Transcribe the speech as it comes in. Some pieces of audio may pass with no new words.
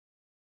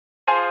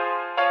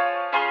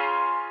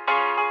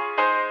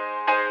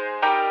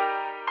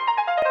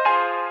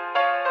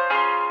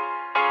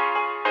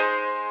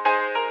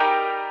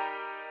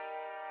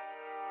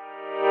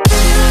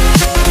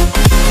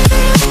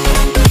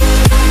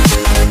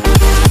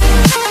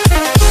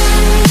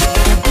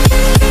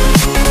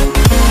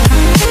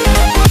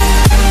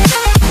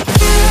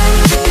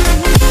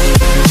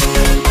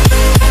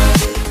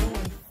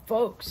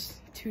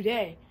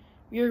today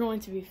we are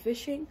going to be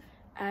fishing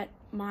at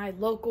my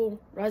local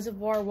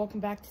reservoir. Welcome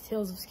back to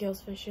Tales of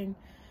Scales Fishing.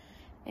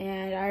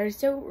 And I already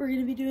said what we're going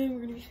to be doing.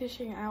 We're going to be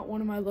fishing at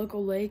one of my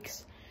local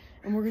lakes,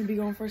 and we're going to be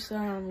going for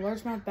some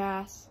largemouth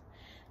bass.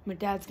 My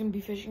dad's going to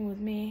be fishing with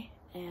me,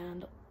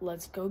 and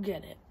let's go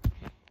get it.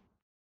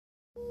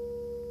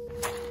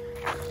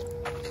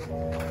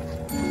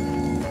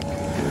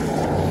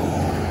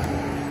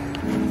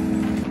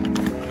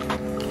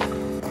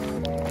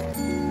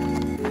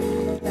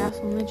 Bass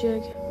on the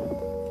jig.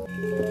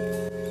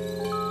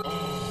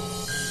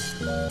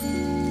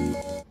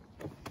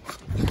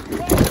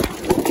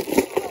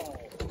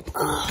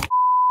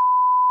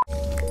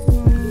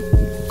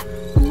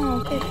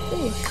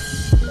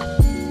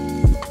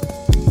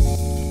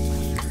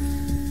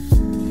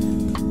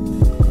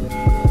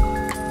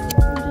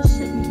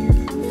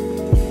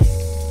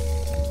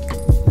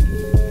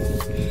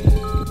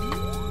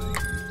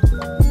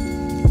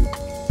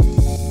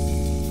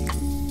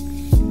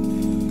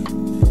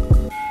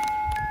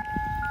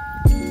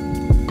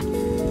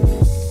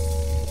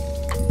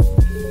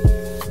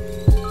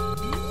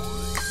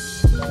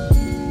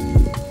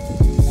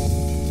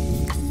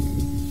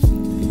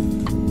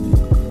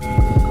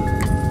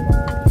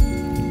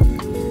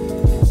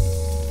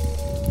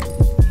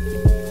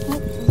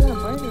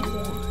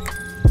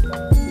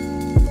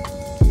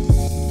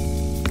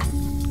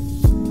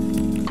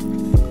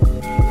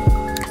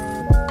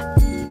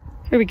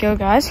 Here we go,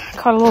 guys.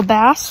 Caught a little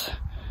bass.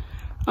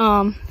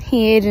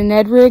 He ate a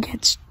Ned rig.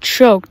 It's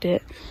choked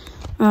it.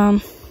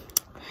 I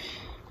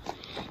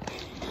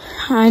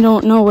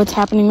don't know what's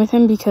happening with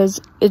him because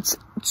it's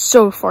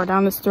so far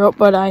down his throat,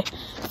 but I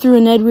threw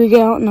a Ned rig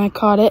out and I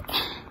caught it.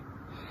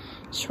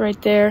 It's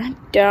right there,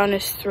 down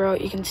his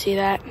throat. You can see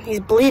that. He's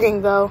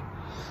bleeding though.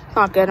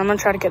 Not good. I'm gonna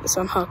try to get this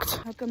unhooked.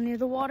 Hook him near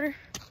the water.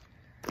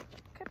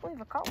 Can't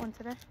believe I caught one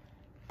today.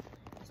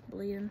 It's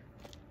bleeding.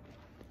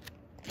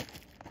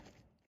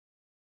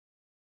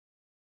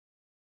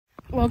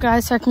 Well,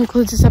 guys, that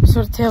concludes this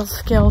episode of Tales of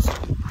Scales.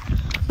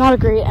 Not a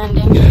great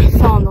ending.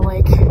 Fell in the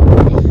lake.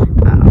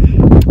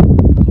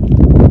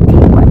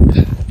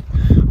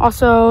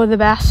 Also, the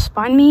bass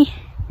spined me,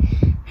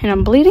 and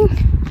I'm bleeding.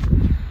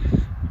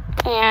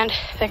 And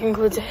that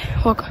concludes it.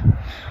 Well,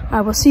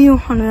 I will see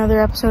you on another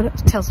episode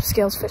of Tales of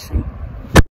Scales Fishing.